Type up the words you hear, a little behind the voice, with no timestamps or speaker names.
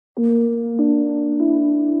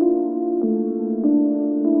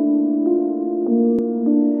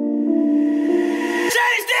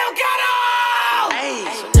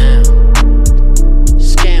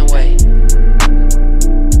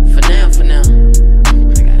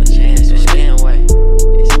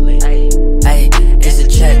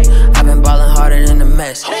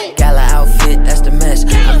Gala outfit, that's the mess.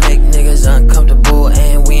 I make niggas uncomfortable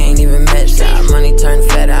and we ain't even matched. Money turn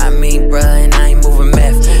fatter, I mean, bruh, and I ain't moving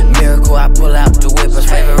meth. Miracle, I pull out the whippers.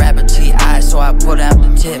 Favorite rapper T.I., so I pulled out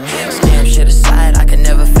the tip. Scam shit aside, I can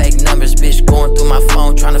never fake numbers. Bitch going through my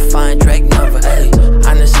phone trying to find Drake number. Ay,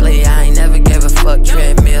 honestly, I ain't never gave a fuck.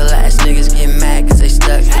 Treadmill ass niggas get mad cause they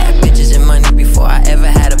stuck. Had bitches and money before I ever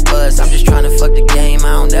had a buzz. I'm just trying to fuck the game,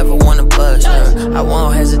 I don't ever wanna buzz. I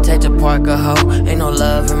won't hesitate to park a hoe. Ain't no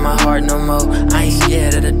love in my heart no more. I ain't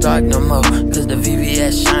scared of the dark no more, cause the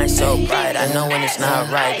VVS shines so bright. I know when it's not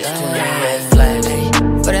right, there's too many red flags.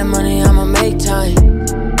 For that money I'ma make time,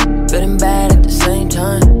 good and bad at the same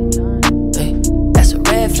time. That's a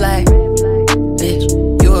red flag, bitch,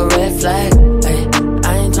 you a red flag.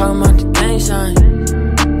 I ain't talking about the gang sign,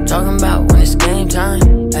 I'm talking about when it's game time.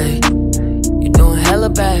 You doing hella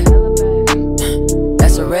bad,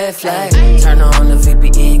 that's a red flag. Turn on the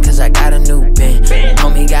VPN cause I got a new pen.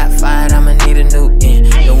 Homie got fired, I'ma need a new end.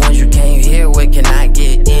 The ones you came here with cannot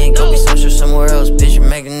get in. Go be social somewhere else, bitch, you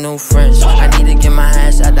making new friends. I need to get my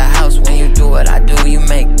ass out the house. When you do what I do, you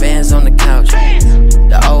make bands on the couch.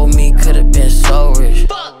 The old me could've been so rich.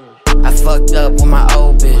 I fucked up with my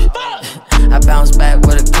old bitch. I bounced back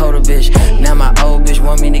with a colder bitch. Now my old bitch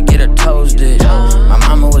want me to get her toes did. My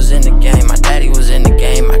mama was in the game, my daddy was in the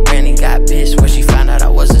game. My granny got pissed when she found out I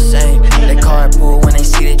was the same. They carpool when they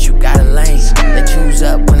see that you got a lane. They choose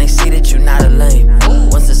up when they see that you not a lame.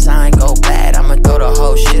 Once the sign go bad, I'ma throw the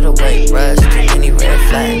whole shit away, bruh. Too many red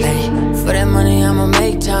flags. Ay, for that money I'ma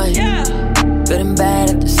make time, good and bad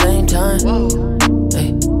at the same time.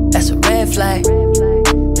 Ay, that's a red flag,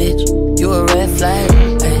 bitch, you a red flag.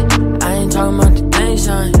 Ay, I ain't talking about the gang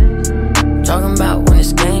sign, I'm talking about when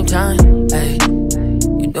it's game time. Ay,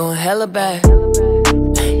 you doing hella bad,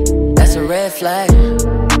 ay, that's a red flag.